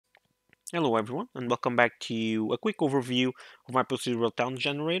Hello everyone, and welcome back to a quick overview of my procedural town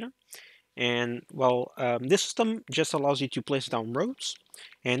generator. This system just allows you to place down roads,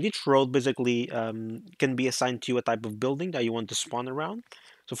 and each road basically can be assigned to a type of building that you want to spawn around.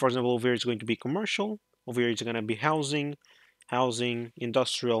 So for example, over here it's going to be commercial, over here it's going to be housing,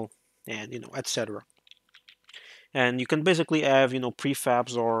 industrial, and etc. And you can basically have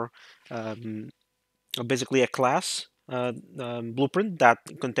prefabs or um, basically a class blueprint that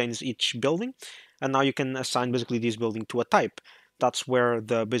contains each building, and now you can assign basically this building to a type. That's where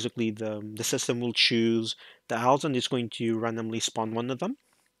the system will choose the house and it's going to randomly spawn one of them.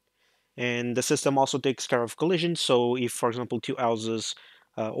 And the system also takes care of collisions. So if, for example, two houses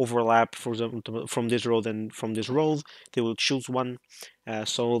overlap, for example, from this road and from this road, they will choose one.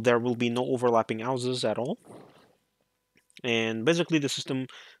 So there will be no overlapping houses at all. And basically the system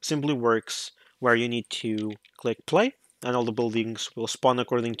simply works where you need to click play and all the buildings will spawn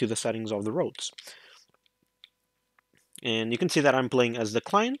according to the settings of the roads. And you can see that I'm playing as the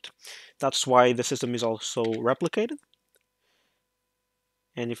client. That's why the system is also replicated.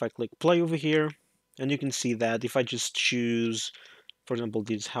 And if I click play over here, and you can see that if I just choose, for example,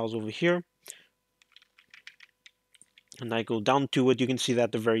 this house over here, and I go down to it, you can see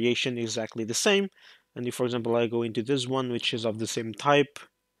that the variation is exactly the same. And if, for example, I go into this one, which is of the same type,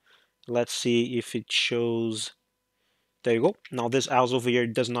 let's see if it shows. There you go. Now this house over here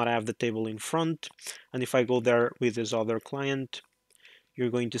does not have the table in front. And if I go there with this other client, you're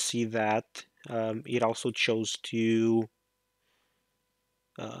going to see that it also chose to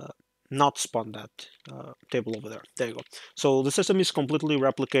uh, not spawn that table over there. There you go. So the system is completely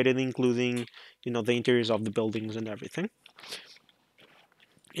replicated, including the interiors of the buildings and everything.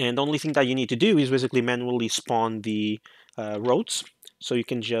 And the only thing that you need to do is basically manually spawn the roads. So you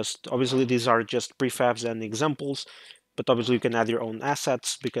can just, obviously these are just prefabs and examples, but obviously you can add your own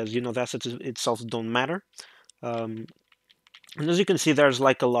assets because the assets itself don't matter. And as you can see, there's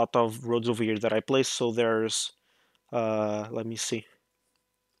like a lot of roads over here that I placed. So there's, let me see,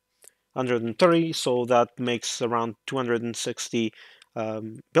 130. So that makes around 260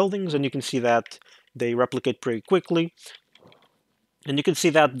 buildings, and you can see that they replicate pretty quickly. And you can see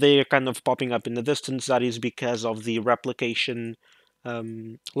that they're kind of popping up in the distance. That is because of the replication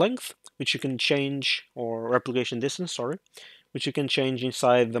length, which you can change, or replication distance, sorry, which you can change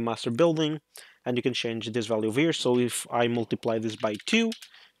inside the master building, and you can change this value over here. So if I multiply this by 2,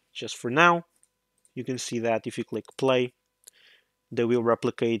 just for now, you can see that if you click play, they will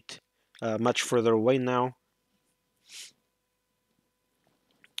replicate much further away now.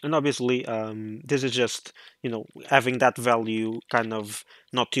 And obviously, this is just, having that value kind of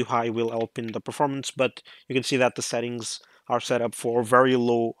not too high will help in the performance, but you can see that the settings are set up for very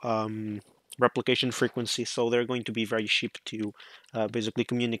low replication frequency, so they're going to be very cheap to basically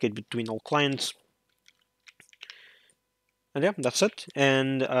communicate between all clients. And yeah, that's it.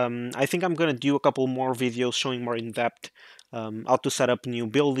 And I think I'm going to do a couple more videos showing more in depth how to set up new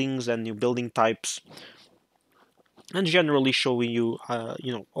buildings and new building types, and generally showing you,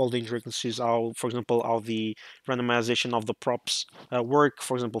 all the intricacies, how, for example, how the randomization of the props work,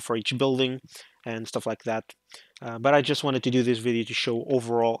 for example, for each building and stuff like that. But I just wanted to do this video to show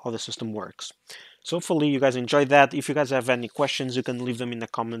overall how the system works. So hopefully you guys enjoyed that. If you guys have any questions, you can leave them in the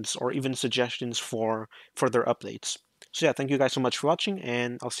comments or even suggestions for further updates. So yeah, thank you guys so much for watching,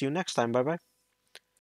 and I'll see you next time. Bye bye.